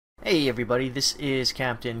Hey everybody, this is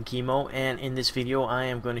Captain Chemo, and in this video I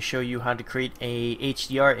am going to show you how to create a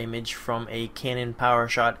HDR image from a Canon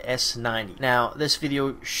Powershot S90. Now this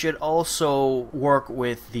video should also work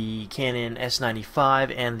with the Canon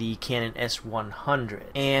S95 and the Canon S100.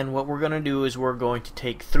 And what we're going to do is we're going to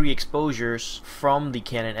take 3 exposures from the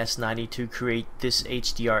Canon S90 to create this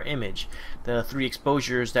HDR image. The 3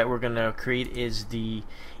 exposures that we're going to create is the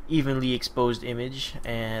evenly exposed image,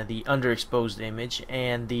 and the underexposed image,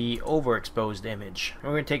 and the overexposed image. We're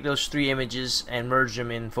going to take those 3 images and merge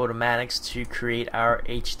them in Photomatix to create our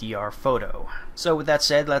HDR photo. So with that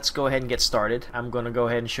said, let's go ahead and get started. I'm going to go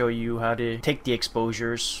ahead and show you how to take the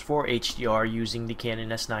exposures for HDR using the Canon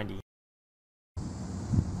S90.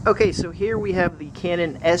 Okay, so here we have the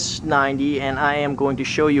Canon S90, and I am going to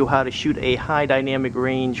show you how to shoot a high dynamic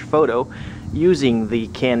range photo using the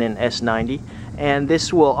Canon S90. And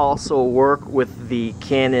this will also work with the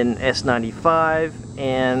Canon S95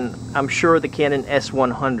 and I'm sure the Canon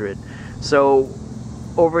S100. So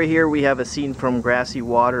over here we have a scene from Grassy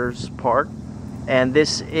Waters Park, and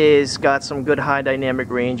this is got some good high dynamic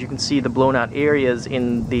range. You can see the blown out areas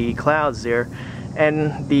in the clouds there,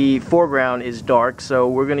 and the foreground is dark, so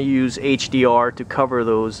we're going to use HDR to cover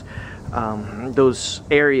those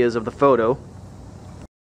areas of the photo.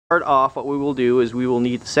 Start off, what we will do is we will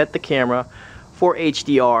need to set the camera for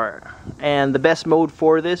HDR, and the best mode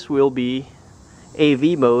for this will be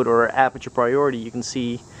AV mode, or aperture priority. You can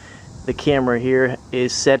see the camera here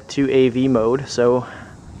is set to AV mode. So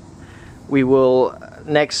we will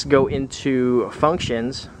next go into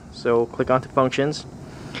functions, so click onto functions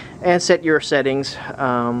and set your settings.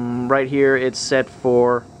 Right here it's set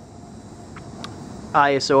for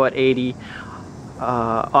ISO at 80,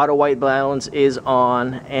 auto white balance is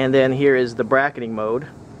on, and then here is the bracketing mode.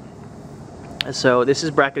 So this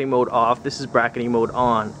is bracketing mode off, this is bracketing mode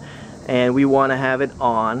on, and we want to have it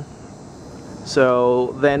on.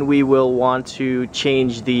 So then we will want to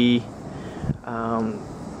change the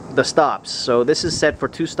stops. So this is set for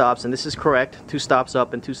 2 stops, and this is correct, 2 stops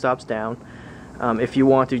up and 2 stops down. If you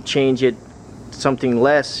want to change it something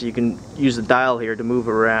less, you can use the dial here to move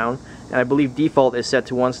it around, and I believe default is set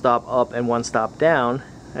to 1 stop up and 1 stop down,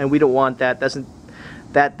 and we don't want that.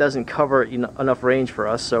 That doesn't cover enough range for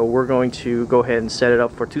us, so we're going to go ahead and set it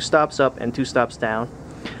up for 2 stops up and 2 stops down,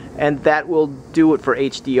 and that will do it for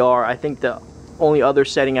HDR. I think the only other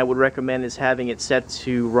setting I would recommend is having it set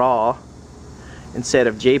to RAW instead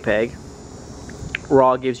of JPEG.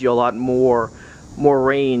 RAW gives you a lot more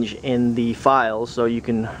range in the files, so you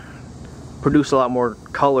can produce a lot more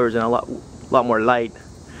colors and a lot more light.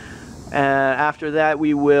 After that,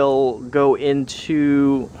 we will go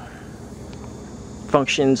into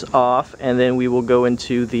functions off, and then we will go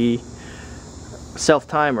into the self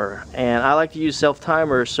timer. And I like to use self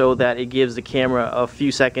timer so that it gives the camera a few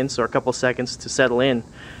seconds or a couple seconds to settle in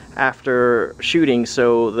after shooting,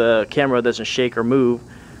 so the camera doesn't shake or move.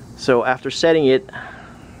 So after setting it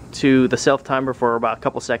to the self timer for about a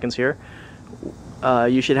couple seconds here,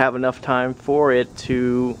 you should have enough time for it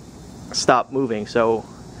to stop moving. So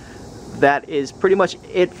that is pretty much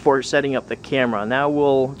it for setting up the camera. Now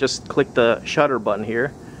we'll just click the shutter button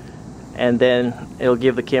here, and then it'll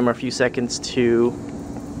give the camera a few seconds to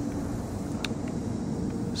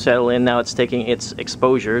settle in. Now it's taking its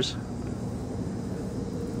exposures,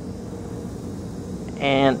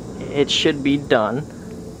 and it should be done.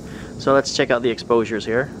 So let's check out the exposures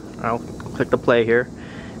here. I'll click the play here,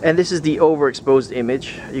 and this is the overexposed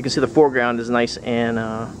image. You can see the foreground is nice and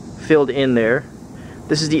filled in there.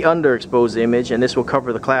 This is the underexposed image, and this will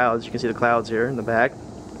cover the clouds. You can see the clouds here in the back.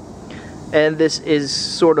 And this is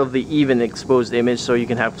sort of the even exposed image, so you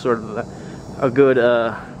can have sort of a good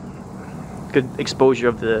exposure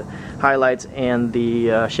of the highlights and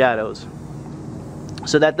the shadows.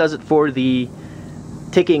 So that does it for the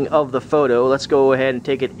taking of the photo. Let's go ahead and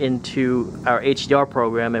take it into our HDR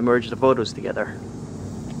program and merge the photos together.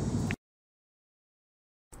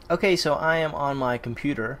 Okay, so I am on my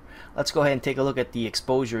computer. Let's go ahead and take a look at the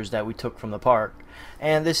exposures that we took from the park.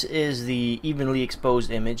 And this is the evenly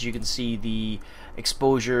exposed image. You can see the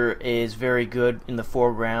exposure is very good in the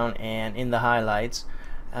foreground and in the highlights.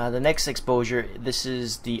 The next exposure, this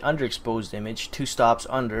is the underexposed image, 2 stops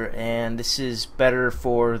under, and this is better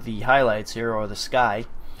for the highlights here, or the sky.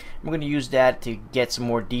 I'm going to use that to get some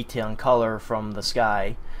more detail and color from the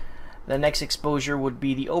sky. The next exposure would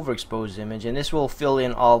be the overexposed image, and this will fill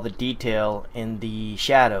in all the detail in the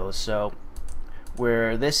shadows. So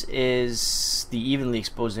where this is the evenly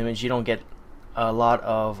exposed image, you don't get a lot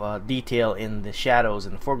of detail in the shadows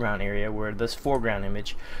in the foreground area, where this foreground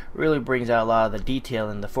image really brings out a lot of the detail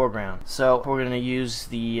in the foreground. So we're going to use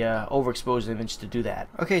the overexposed image to do that.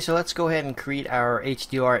 Okay, so let's go ahead and create our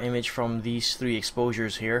HDR image from these three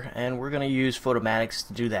exposures here, and we're going to use Photomatix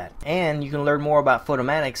to do that. And you can learn more about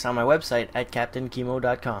Photomatix on my website at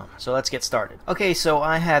captainkimo.com. So let's get started. Okay, so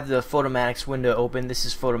I have the Photomatix window open. This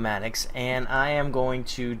is Photomatix, and I am going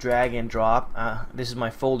to drag and drop. This is my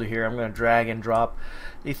folder here. I'm going to drag and drop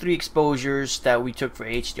the three exposures that we took for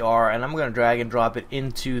HDR, and I'm going to drag and drop it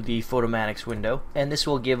into the Photomatix window, and this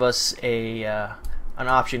will give us an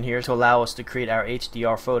option here to allow us to create our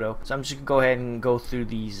HDR photo. So I'm just going to go ahead and go through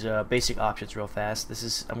these basic options real fast.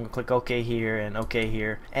 I'm going to click OK here and OK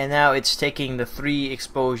here, and now it's taking the three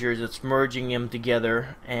exposures, it's merging them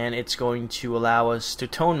together, and it's going to allow us to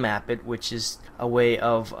tone map it, which is a way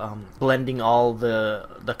of blending all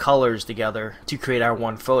the colors together to create our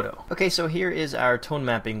one photo. Okay, so here is our tone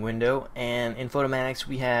mapping window, and in Photomatix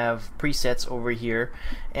we have presets over here,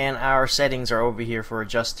 and our settings are over here for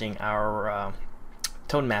adjusting our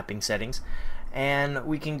tone mapping settings. And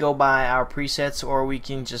we can go by our presets, or we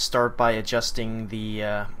can just start by adjusting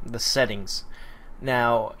the settings.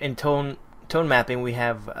 Now in tone mapping we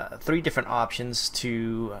have three different options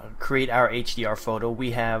to create our HDR photo.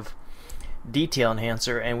 We have detail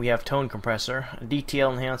enhancer and we have tone compressor.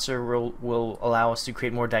 Detail enhancer will allow us to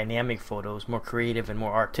create more dynamic photos, more creative and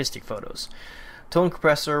more artistic photos. Tone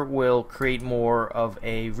compressor will create more of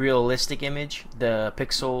a realistic image. The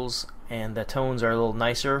pixels and the tones are a little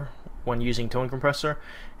nicer when using tone compressor,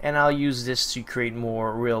 and I'll use this to create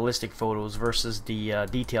more realistic photos versus the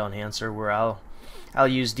detail enhancer, where I'll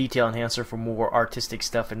use detail enhancer for more artistic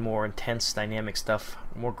stuff and more intense dynamic stuff,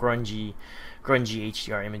 more grungy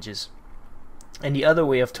HDR images. And the other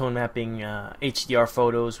way of tone mapping HDR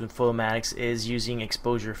photos with Photomatix is using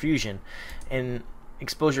exposure fusion. And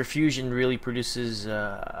exposure fusion really produces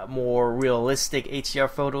more realistic HDR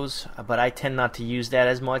photos, but I tend not to use that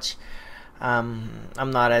as much. I'm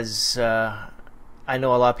not as I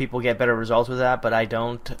know a lot of people get better results with that, but I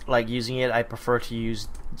don't like using it. I prefer to use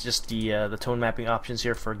just the tone mapping options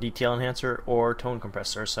here for detail enhancer or tone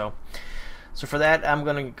compressor. So for that, I'm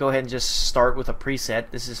going to go ahead and just start with a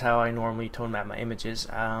preset. This is how I normally tone map my images,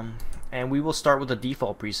 and we will start with a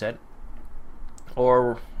default preset,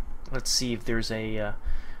 or let's see if there's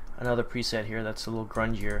another preset here that's a little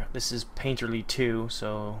grungier. This is Painterly 2,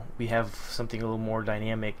 so we have something a little more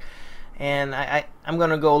dynamic. And I'm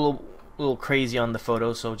gonna go a little crazy on the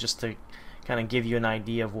photo, so just to kind of give you an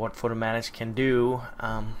idea of what Photomatix can do.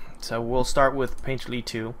 So we'll start with Painterly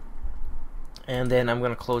 2, and then I'm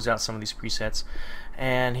gonna close out some of these presets.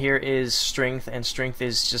 And here is strength, and strength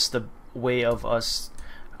is just a way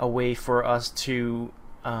for us to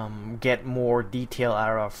get more detail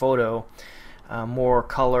out of our photo, more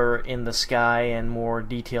color in the sky and more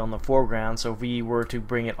detail in the foreground. So if we were to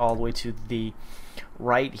bring it all the way to the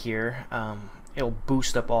right here, it'll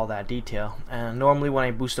boost up all that detail. And normally when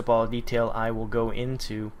I boost up all the detail, I will go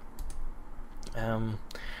into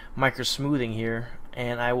micro smoothing here,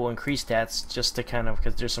 and I will increase that just to kind of,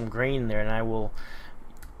 because there's some grain there, and I will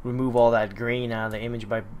remove all that grain out of the image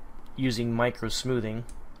by using micro smoothing.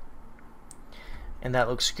 And that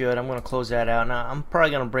looks good. I'm going to close that out. Now I'm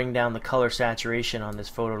probably going to bring down the color saturation on this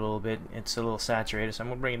photo a little bit. It's a little saturated, so I'm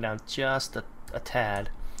going to bring it down just a tad,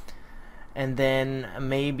 and then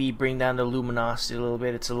maybe bring down the luminosity a little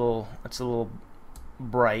bit. It's a little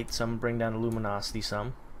bright, so I'm going to bring down the luminosity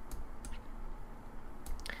some.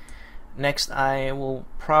 Next, I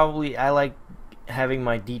like having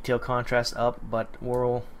my detail contrast up, but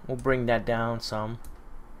we'll bring that down some.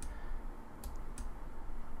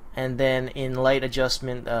 And then in light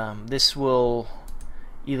adjustment, this will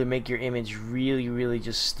either make your image really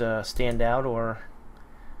just stand out, or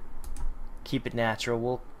keep it natural.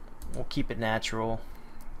 We'll keep it natural.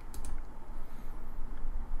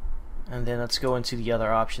 And then let's go into the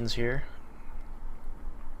other options here.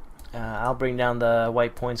 I'll bring down the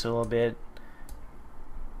white points a little bit,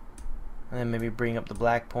 and then maybe bring up the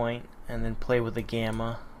black point, and then play with the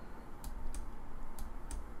gamma.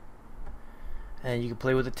 And you can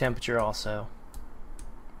play with the temperature also.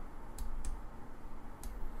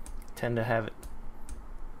 Tend to have it,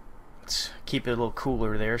 let's keep it a little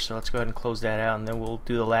cooler there, so let's go ahead and close that out, and then we'll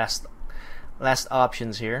do the last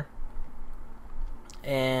options here.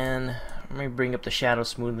 And let me bring up the shadow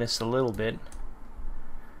smoothness a little bit.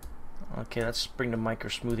 Okay, let's bring the micro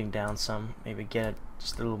smoothing down some, maybe get it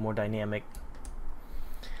just a little more dynamic.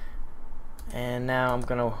 And now I'm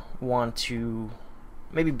gonna want to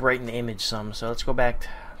maybe brighten the image some, so let's go back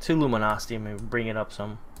to luminosity and maybe bring it up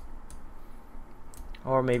some.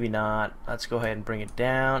 or maybe not. Let's go ahead and bring it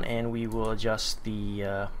down, and we will adjust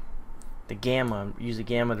the gamma. Use the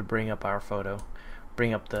gamma to bring up our photo,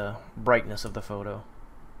 bring up the brightness of the photo,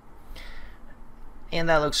 and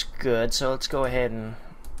that looks good. So let's go ahead and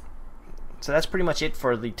so that's pretty much it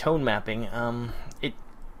for the tone mapping. It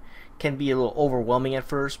can be a little overwhelming at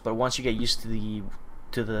first, but once you get used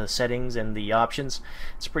to the settings and the options,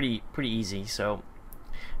 it's pretty easy. So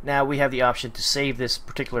now we have the option to save this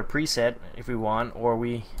particular preset if we want, or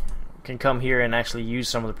we can come here and actually use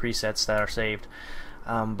some of the presets that are saved.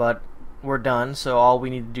 But we're done, so all we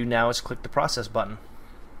need to do now is click the process button.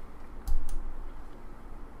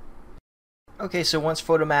 Okay, so once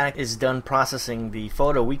Photomatix is done processing the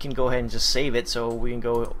photo, we can go ahead and just save it. So we can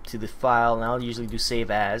go to the file, and I'll usually do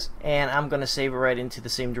save as, and I'm going to save it right into the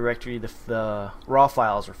same directory the raw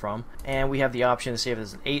files are from. And we have the option to save it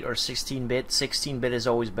as an 8 or 16-bit. 16-bit is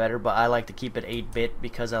always better, but I like to keep it 8-bit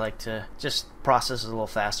because I like to just process it a little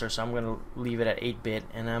faster. So I'm going to leave it at 8-bit,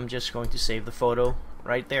 and I'm just going to save the photo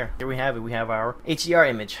right there. Here we have it. We have our HDR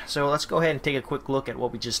image. So let's go ahead and take a quick look at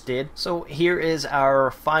what we just did. So here is our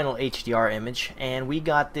final HDR image, and we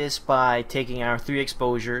got this by taking our 3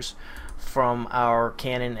 exposures from our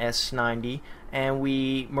Canon S90 and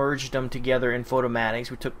we merged them together in Photomatix.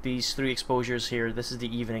 We took these 3 exposures here. This is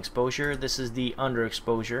the even exposure, this is the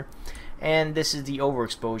underexposure, and this is the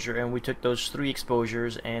overexposure, and we took those 3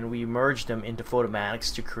 exposures and we merged them into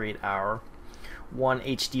Photomatix to create our one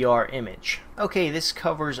HDR image. Okay, this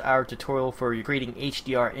covers our tutorial for creating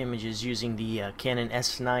HDR images using the Canon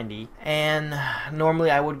S90, and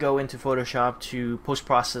normally I would go into Photoshop to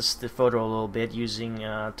post-process the photo a little bit using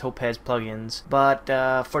Topaz plugins, but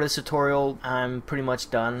for this tutorial I'm pretty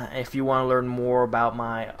much done. If you want to learn more about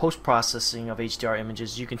my post-processing of HDR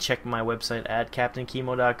images, you can check my website at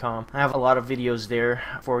captainkimo.com. I have a lot of videos there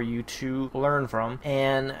for you to learn from,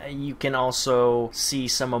 and you can also see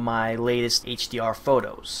some of my latest HDR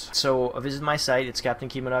photos. So visit my site, it's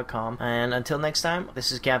captainkimo.com, and until next time,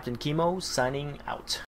 this is Captain Kimo signing out.